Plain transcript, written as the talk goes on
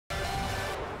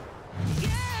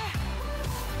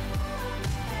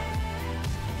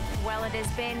Well, it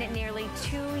has been nearly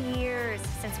 2 years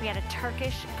since we had a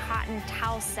Turkish cotton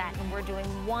towel set, and we're doing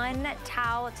one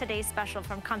towel today special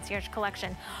from Concierge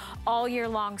Collection all year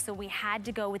long, so we had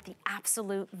to go with the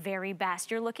absolute very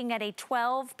best. You're looking at a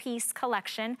 12-piece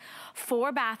collection,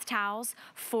 4 bath towels,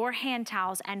 4 hand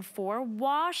towels, and 4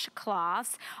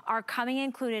 washcloths are coming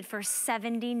included for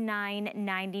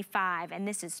 $79.95, and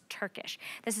this is Turkish.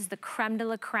 This is the creme de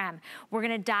la creme. We're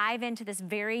gonna dive into this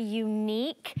very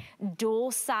unique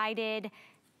dual-sided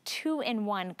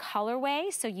 2-in-1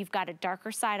 colorway. So you've got a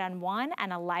darker side on one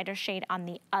and a lighter shade on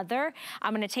the other.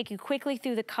 I'm gonna take you quickly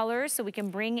through the colors so we can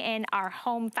bring in our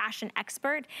home fashion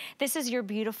expert. This is your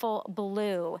beautiful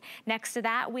blue. Next to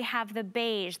that, we have the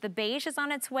beige. The beige is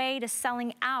on its way to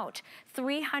selling out.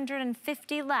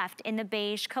 350 left in the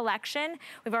beige collection.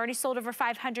 We've already sold over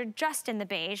 500 just in the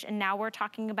beige, and now we're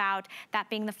talking about that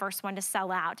being the first one to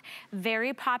sell out.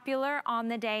 Very popular on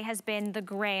the day has been the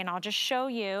gray, and I'll just show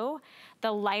you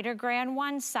the lighter gray on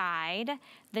one side,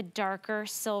 the darker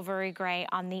silvery gray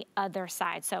on the other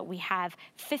side. So we have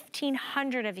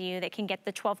 1,500 of you that can get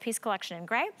the 12-piece collection in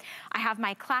gray. I have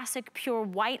my classic pure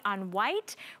white on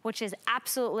white, which is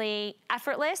absolutely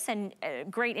effortless and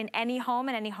great in any home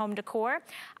and any home decor.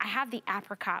 I have the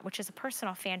apricot, which is a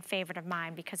personal fan favorite of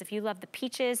mine, because if you love the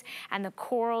peaches and the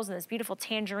corals and those beautiful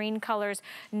tangerine colors,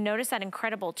 notice that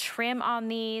incredible trim on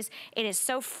these. It is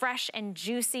so fresh and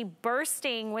juicy,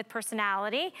 bursting with personality.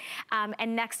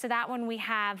 And next to that one, we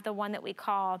have the one that we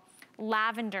call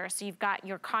lavender. So you've got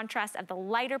your contrast of the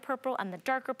lighter purple and the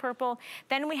darker purple.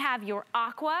 Then we have your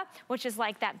aqua, which is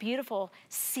like that beautiful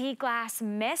sea glass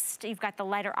mist. You've got the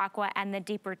lighter aqua and the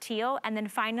deeper teal. And then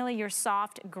finally your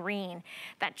soft green,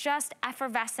 that just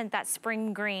effervescent, that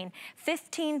spring green.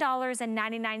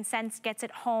 $15.99 gets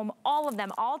it home, all of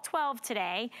them, all 12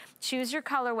 today. Choose your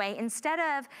colorway instead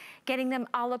of getting them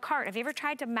a la carte. Have you ever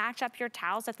tried to match up your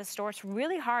towels at the store? It's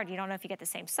really hard. You don't know if you get the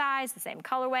same size, the same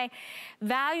colorway.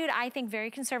 Valued, I think,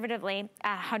 very conservatively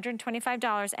at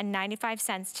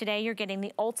 $125.95. Today you're getting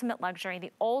the ultimate luxury,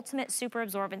 the ultimate super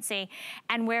absorbency,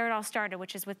 and where it all started,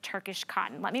 which is with Turkish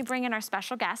cotton. Let me bring in our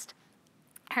special guest.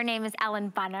 Her name is Ellen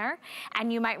Bunner,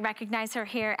 and you might recognize her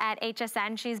here at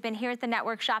HSN. She's been here at the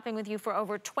network shopping with you for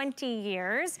over 20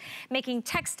 years, making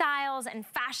textiles and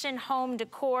fashion home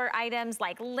decor items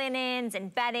like linens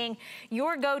and bedding,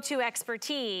 your go-to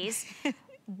expertise.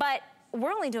 But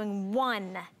we're only doing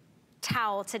one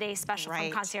towel today special from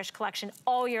Concierge Collection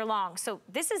all year long. So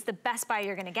this is the best buy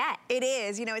you're gonna get. It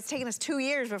is. You know, it's taken us 2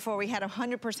 years before we had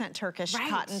 100% Turkish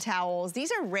cotton towels.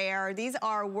 These are rare. These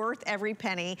are worth every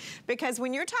penny, because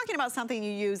when you're talking about something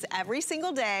you use every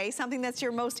single day, something that's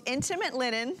your most intimate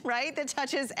linen, right, that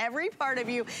touches every part of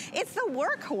you, it's the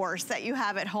workhorse that you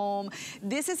have at home.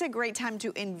 This is a great time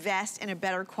to invest in a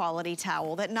better quality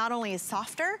towel that not only is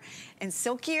softer and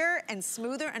silkier and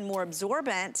smoother and more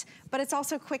absorbent, but it's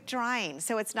also quick drying.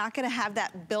 So it's not gonna have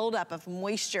that buildup of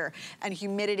moisture and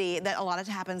humidity that a lot of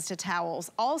happens to towels.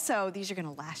 Also, these are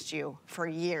gonna last you for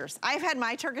years. I've had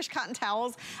my Turkish cotton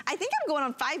towels, I think I'm going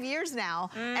on 5 years now.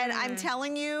 And I'm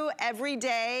telling you, every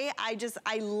day, I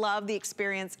love the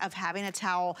experience of having a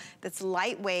towel that's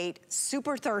lightweight,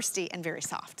 super thirsty, and very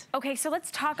soft. Okay, so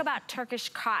let's talk about Turkish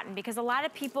cotton, because a lot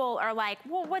of people are like,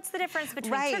 well, what's the difference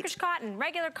between Turkish cotton,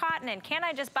 regular cotton, and can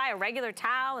I just buy a regular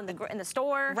towel in the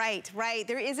store? Right.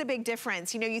 There is a big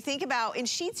difference. You know, you think about, in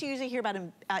sheets you usually hear about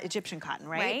Egyptian cotton,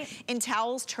 right? In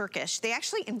towels, Turkish. They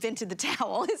actually invented the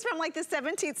towel. It's from like the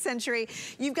 17th century.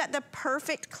 You've got the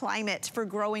perfect climate for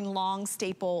growing long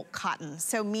staple cotton.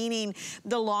 So meaning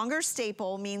the longer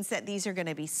staple means that these are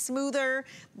gonna be smoother,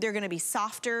 they're gonna be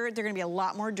softer, they're gonna be a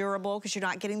lot more durable because you're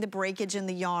not getting the breakage in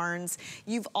the yarns.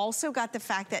 You've also got the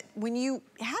fact that when you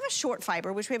have a short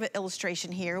fiber, which we have an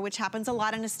illustration here, which happens a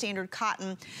lot in a standard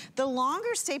cotton, the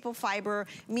longer staple fiber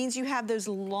means you have those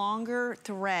longer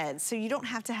threads, so you don't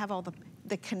have to have all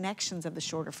the connections of the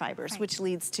shorter fibers, which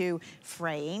leads to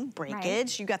fraying,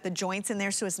 breakage. You got the joints in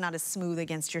there, so it's not as smooth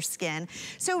against your skin.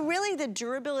 So really the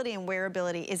durability and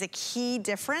wearability is a key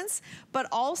difference, but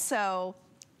also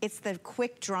it's the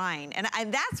quick drying.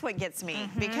 And that's what gets me,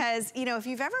 because, you know, if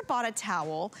you've ever bought a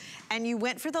towel and you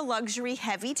went for the luxury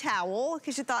heavy towel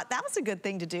because you thought that was a good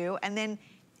thing to do, and then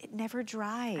it never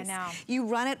dries. I know. You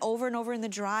run it over and over in the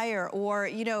dryer, or,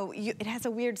 you know, it has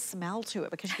a weird smell to it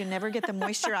because you can never get the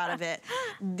moisture out of it.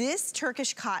 This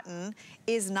Turkish cotton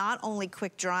is not only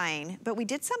quick drying, but we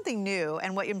did something new.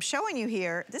 And what I'm showing you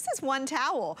here, this is one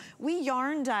towel. We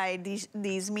yarn dyed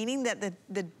these meaning that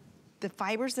the the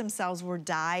fibers themselves were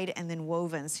dyed and then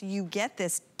woven. So you get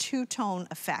this two-tone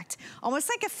effect, almost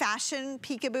like a fashion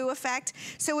peekaboo effect.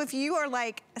 So if you are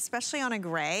like, especially on a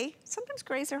gray, sometimes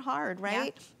grays are hard,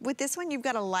 right? Yeah. With this one, you've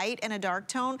got a light and a dark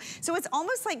tone. So it's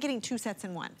almost like getting 2 sets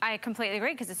in one. I completely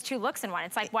agree, because it's 2 looks in one.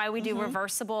 It's like why we do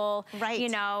reversible, you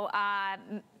know,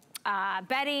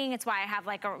 bedding. It's why I have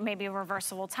like maybe a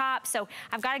reversible top. So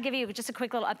I've got to give you just a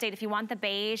quick little update. If you want the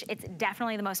beige, it's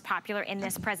definitely the most popular in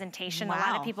this presentation. A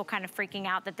lot of people kind of freaking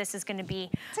out that this is going to be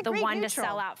the one to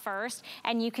sell out first.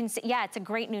 And you can see, yeah, it's a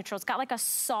great neutral. It's got like a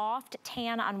soft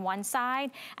tan on one side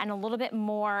and a little bit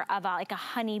more of like a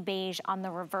honey beige on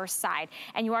the reverse side.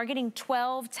 And you are getting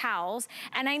 12 towels.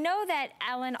 And I know that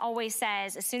Ellen always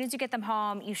says, as soon as you get them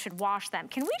home, you should wash them.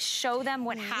 Can we show them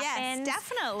what happens? Yes,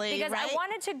 definitely. Because I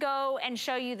wanted to go and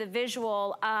show you the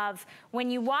visual of when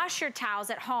you wash your towels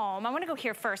at home. I want to go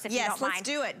here first if you don't mind. Yes, let's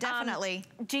do it, definitely.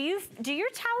 Do your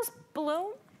towels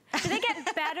bloom? Do they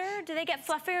get better? Do they get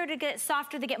fluffier? Do they get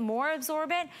softer? Do they get more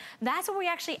absorbent? That's what we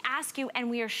actually ask you, and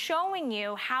we are showing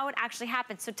you how it actually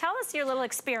happens. So tell us your little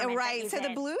experiment. Right, so the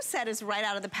blue set is right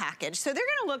out of the package. So they're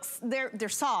gonna look, they're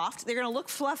soft, they're gonna look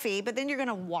fluffy, but then you're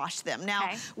gonna wash them. Now,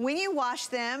 when you wash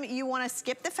them, you wanna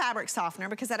skip the fabric softener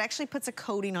because that actually puts a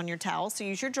coating on your towel, so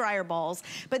use your dryer balls.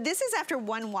 But this is after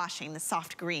one washing, the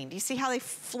soft green. Do you see how they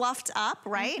fluffed up,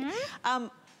 right?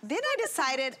 Then I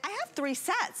decided I have 3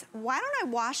 sets. Why don't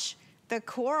I wash the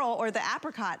coral or the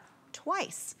apricot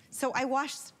twice? So I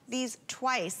washed these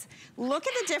twice. Look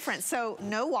at the difference. So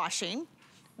no washing,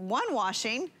 1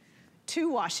 washing, 2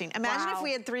 washing. Imagine if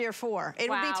we had 3 or 4. It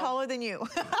would be taller than you.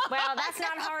 Well, that's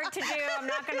not hard to do, I'm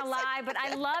not gonna lie, but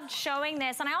I loved showing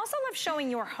this, and I also love showing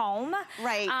your home.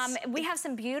 Right. We have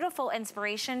some beautiful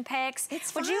inspiration pics.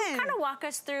 It's Would you kind of walk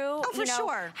us through, you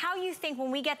know, how you think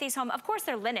when we get these home, of course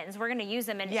they're linens, we're gonna use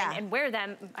them and wear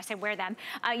them, I say wear them,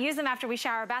 use them after we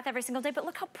shower, bath every single day, but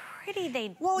look how pretty they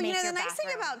make Well, you know, the nice thing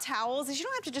about towels is you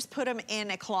don't have to just put them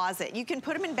in a closet. You can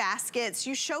put them in baskets,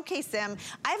 you showcase them.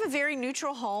 I have a very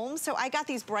neutral home, so I got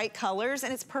these bright colors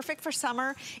and it's perfect for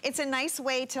summer. It's a nice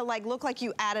way to like look like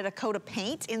you added a coat of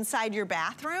paint inside your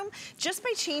bathroom just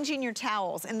by changing your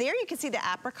towels. And there you can see the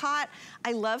apricot.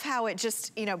 I love how it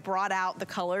just, you know, brought out the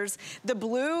colors. The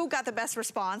blue got the best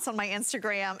response on my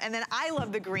Instagram, and then I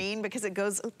love the green because it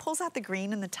pulls out the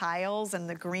green in the tiles and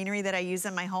the greenery that I use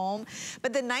in my home.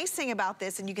 But the nice thing about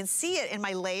this, and you can see it in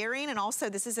my layering, and also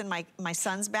this is in my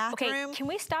son's bathroom. Okay, can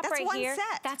we stop right here?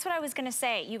 Set. That's what I was gonna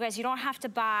say. You guys, you don't have to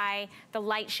buy the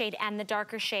light shade and the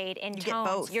darker shade in tones. Get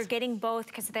both. You're getting both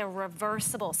because they're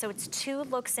reversible. So it's 2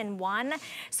 looks in one.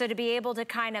 So to be able to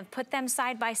kind of put them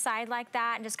side by side like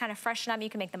that and just kind of freshen up, you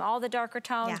can make them all the darker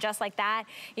tones just like that.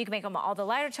 You can make them all the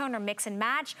lighter tone or mix and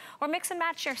match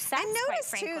your sets. I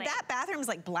noticed too, that bathroom is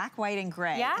like black, white, and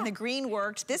gray. And the green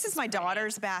worked. This is my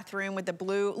daughter's bathroom with the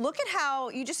blue. Look at how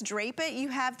you just drape it. You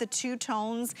have the 2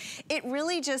 tones. It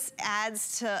really just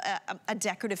adds to a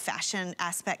decorative fashion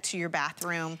aspect to your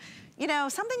bathroom. You know,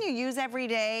 something you use every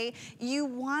day, you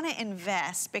want to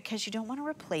invest because you don't want to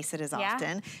replace it as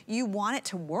often. You want it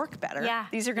to work better.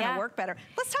 These are going to work better.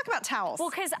 Let's talk about towels. Well,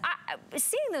 because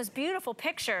seeing those beautiful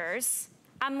pictures,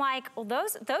 I'm like, well,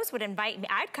 those would invite me.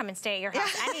 I'd come and stay at your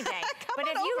house any day. But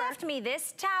if you left me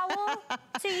this towel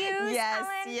to use,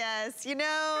 Ellen, you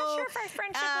know. I'm sure if our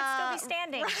friendship would still be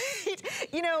standing. Right.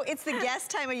 You know, it's the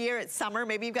guest time of year. It's summer.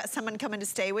 Maybe you've got someone coming to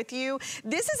stay with you.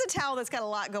 This is a towel that's got a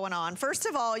lot going on. First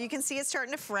of all, you can see it's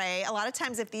starting to fray. A lot of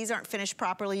times if these aren't finished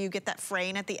properly, you get that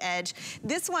fraying at the edge.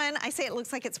 This one, I say it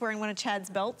looks like it's wearing one of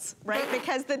Chad's belts, right?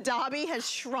 Because the dobby has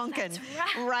shrunken,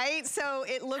 right? So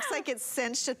it looks like it's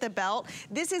cinched at the belt.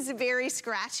 This is very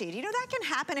scratchy. Do you know that can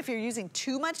happen if you're using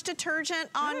too much detergent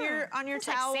on your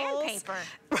towels? Like sandpaper.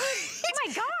 Right? Oh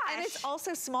my gosh. And it's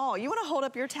also small. You want to hold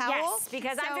up your towel? Yes,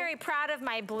 because I'm very proud of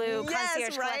my blue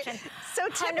Concierge collection. So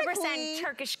typically, 100%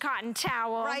 Turkish cotton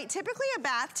towel. Right, typically a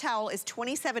bath towel is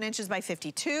 27 inches by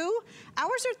 52.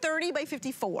 Ours are 30 by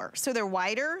 54. So they're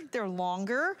wider, they're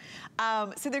longer.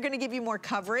 So they're going to give you more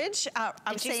coverage.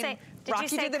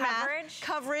 Rocky did the math.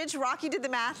 Coverage. Rocky did the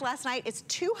math last night. It's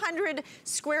 200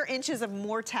 square inches of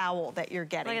more towel that you're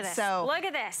getting. Look at this. So look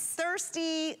at this.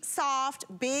 Thirsty, soft,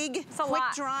 big, quick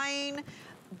drying,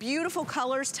 beautiful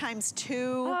colors times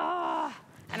 2. Oh.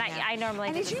 And I normally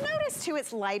do. And did you notice too,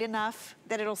 it's light enough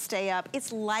that it'll stay up.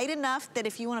 It's light enough that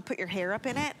if you want to put your hair up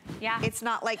in it, it's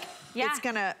not like it's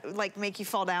gonna like make you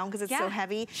fall down because it's so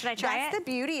heavy. Should I try That's the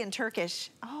beauty in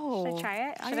Turkish. Oh. Should I try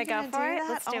it? Should I go for it?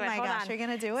 Let's do it. Oh my gosh, you're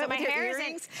gonna do it with your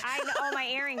earrings?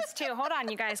 My earrings too. Hold on,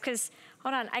 you guys, because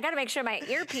hold on, I gotta make sure my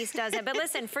earpiece does it. But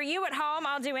listen, for you at home,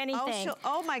 I'll do anything.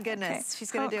 Oh my goodness,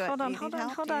 she's gonna do it. Hold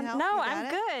on. No, I'm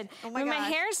good. Oh my gosh. My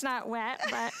hair's not wet,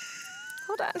 but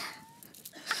Hold on.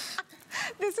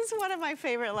 This is one of my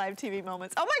favorite live TV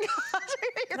moments. Oh my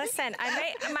gosh. Listen,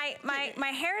 my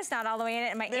hair is not all the way in it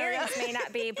and my earrings may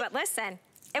not be, but listen,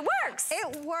 it works.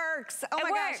 It works. Oh my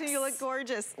gosh, and you look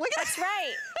gorgeous. Look at That's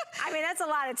right. I mean, that's a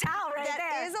lot of towel right there.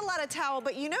 That is a lot of towel,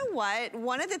 but you know what?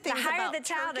 One of the things about the higher the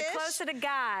towel, the closer to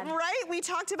God. Right? We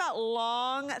talked about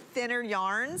long, thinner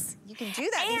yarns. You can do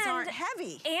that. These aren't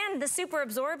heavy. And the super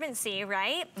absorbency,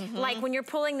 right? Like when you're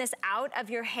pulling this out of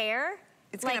your hair,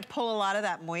 it's gonna pull a lot of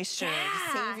that moisture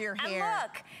to save your hair. And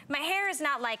look, my hair is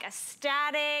not like a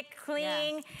static,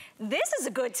 cling. This is a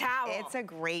good towel. It's a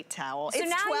great towel. So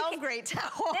it's 12 great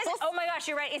towels. Oh my gosh,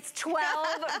 you're right. It's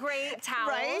 12 great towels.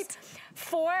 Right?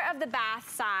 4 of the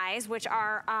bath size, which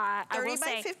are, 30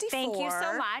 by 54. Thank you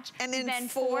so much. And then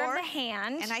 4 of the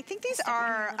hand. And I think these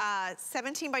are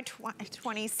 17 by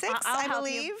 26, I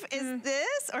believe. Is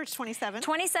this, or 27?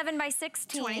 27 by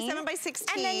 16. 27 by 16.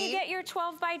 And then you get your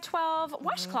 12 by 12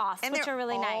 washcloths, which are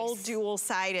really nice. And they're all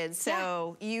dual-sided,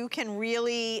 so you can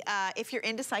really, if you're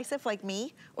indecisive like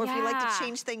me, or if you like to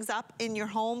change things up in your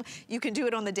home, you can do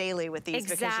it on the daily with these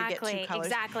because you get 2 colors.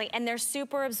 Exactly, and they're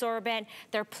super absorbent,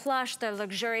 they're plush, they're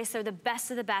luxurious, they're the best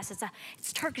of the best.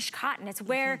 It's Turkish cotton. It's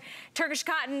where Turkish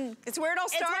cotton. It's where it all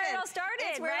started. It's where it all started.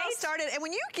 It's where it all started. And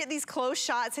when you get these close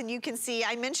shots and you can see,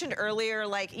 I mentioned earlier,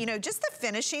 like, you know, just the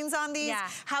finishings on these,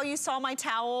 how you saw my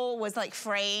towel was like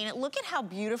fraying. Look at how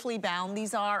beautifully bound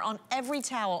these are on every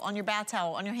towel, on your bath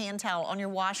towel, on your hand towel, on your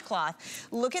washcloth.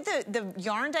 Look at the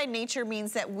yarn dyed nature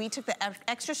means that we took the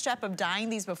extra step of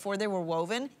dyeing these before they were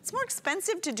woven. It's more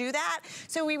expensive to do that,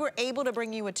 so we were able to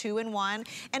bring you a 2-in-1.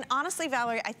 And honestly,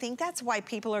 Valerie, I think that's why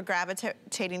people are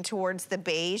gravitating towards the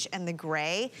beige and the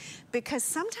gray, because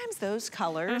sometimes those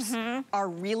colors are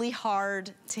really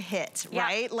hard to hit,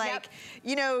 right? Like,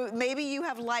 you know, maybe you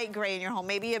have light gray in your home,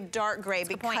 maybe you have dark gray.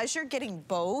 Because you're getting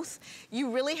both, you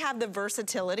really have the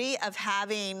versatility of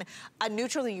having a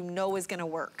neutral that you know is gonna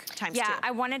work times 2.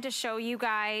 I wanted to show you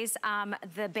guys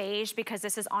the beige because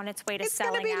this is on its way to It's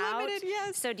selling gonna be out. limited,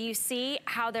 yes. So do you see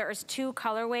how there's 2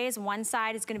 colorways? One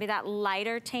side is gonna be that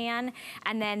lighter tan,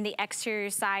 and then the exterior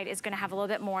side is gonna have a little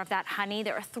bit more of that honey.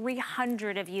 There are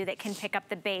 300 of you that can pick up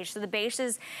the beige. So the beige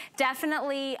is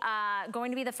definitely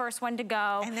going to be the first one to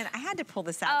go. And then I had to pull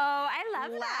this out. Oh, I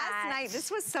love that. Last night,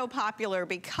 this was so popular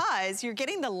because you're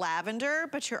getting the lavender,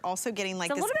 but you're also getting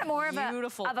like it's a this little bit more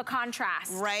beautiful, of a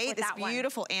contrast. Right, this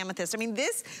beautiful amethyst. I mean,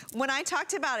 this, when I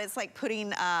talked about it's like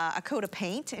putting a coat of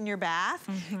paint in your bath,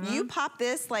 you pop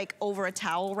this like over a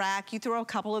towel rack, you throw a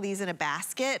couple of these in a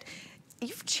basket,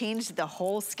 you've changed the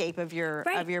whole scape of your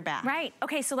bath. Right.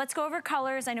 Okay, so let's go over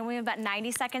colors. I know we have about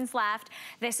 90 seconds left.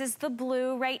 This is the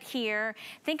blue right here.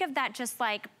 Think of that just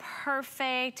like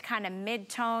perfect kind of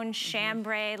mid-tone,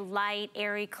 chambray, light,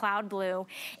 airy cloud blue.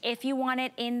 If you want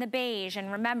it in the beige,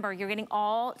 and remember, you're getting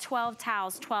all 12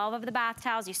 towels, 12 of the bath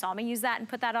towels. You saw me use that and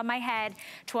put that on my head.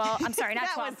 12, I'm sorry, not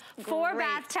 12. 4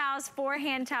 bath towels, 4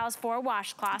 hand towels, 4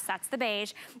 washcloths. That's the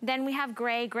beige. Then we have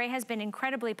gray. Gray has been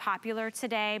incredibly popular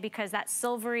today because that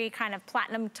silvery kind of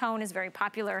platinum tone is very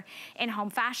popular in home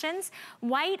fashions.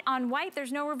 White on white,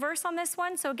 there's no reverse on this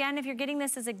one. So again, if you're getting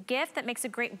this as a gift, that makes a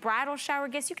great bridal shower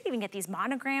gift. You could even get these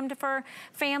monogrammed for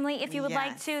family if you would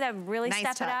like to. That would really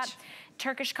step it up.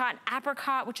 Turkish cotton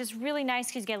apricot, which is really nice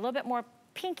because you get a little bit more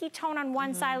pinky tone on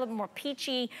one side, a little bit more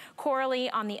peachy, corally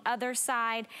on the other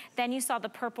side. Then you saw the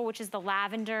purple, which is the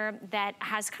lavender that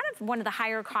has kind of one of the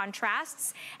higher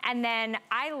contrasts. And then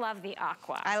I love the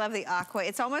aqua. I love the aqua.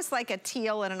 It's almost like a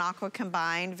teal and an aqua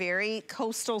combined, very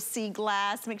coastal sea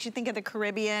glass, makes you think of the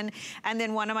Caribbean. And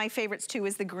then one of my favorites too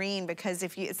is the green, because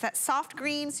it's that soft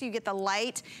green, so you get the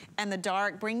light and the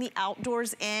dark, bring the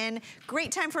outdoors in.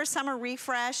 Great time for a summer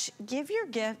refresh. Give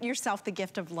yourself the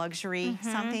gift of luxury,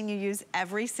 something you use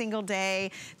every single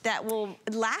day that will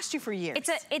last you for years.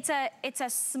 It's a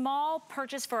small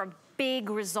purchase for a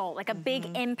big result, like a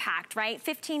big impact, right?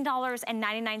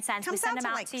 $15.99. We send them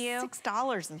out to you.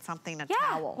 $6 and something a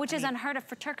towel. Which is unheard of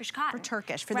for Turkish cotton. For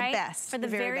Turkish, for the best. For the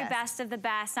very best of the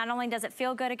best. Not only does it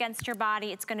feel good against your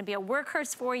body, it's gonna be a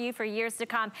workhorse for you for years to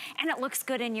come, and it looks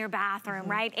good in your bathroom,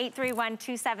 right?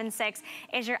 831-276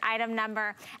 is your item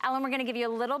number. Ellen, we're gonna give you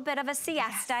a little bit of a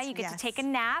siesta. You get to take a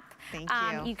nap. Thank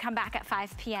you. You come back at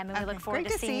 5 p.m. and we look forward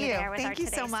to seeing you there with our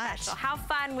today's special. How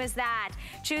fun was that?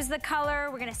 Choose the color.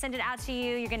 We're gonna send it out to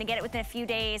you. You're gonna get it within a few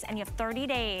days, and you have 30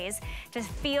 days to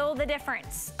feel the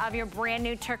difference of your brand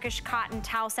new Turkish cotton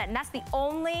towel set. And that's the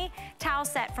only towel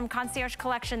set from Concierge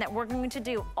Collection that we're going to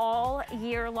do all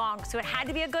year long. So it had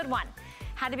to be a good one.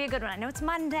 Had to be a good one. I know it's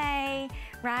Monday,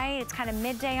 right? It's kind of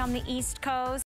midday on the East Coast.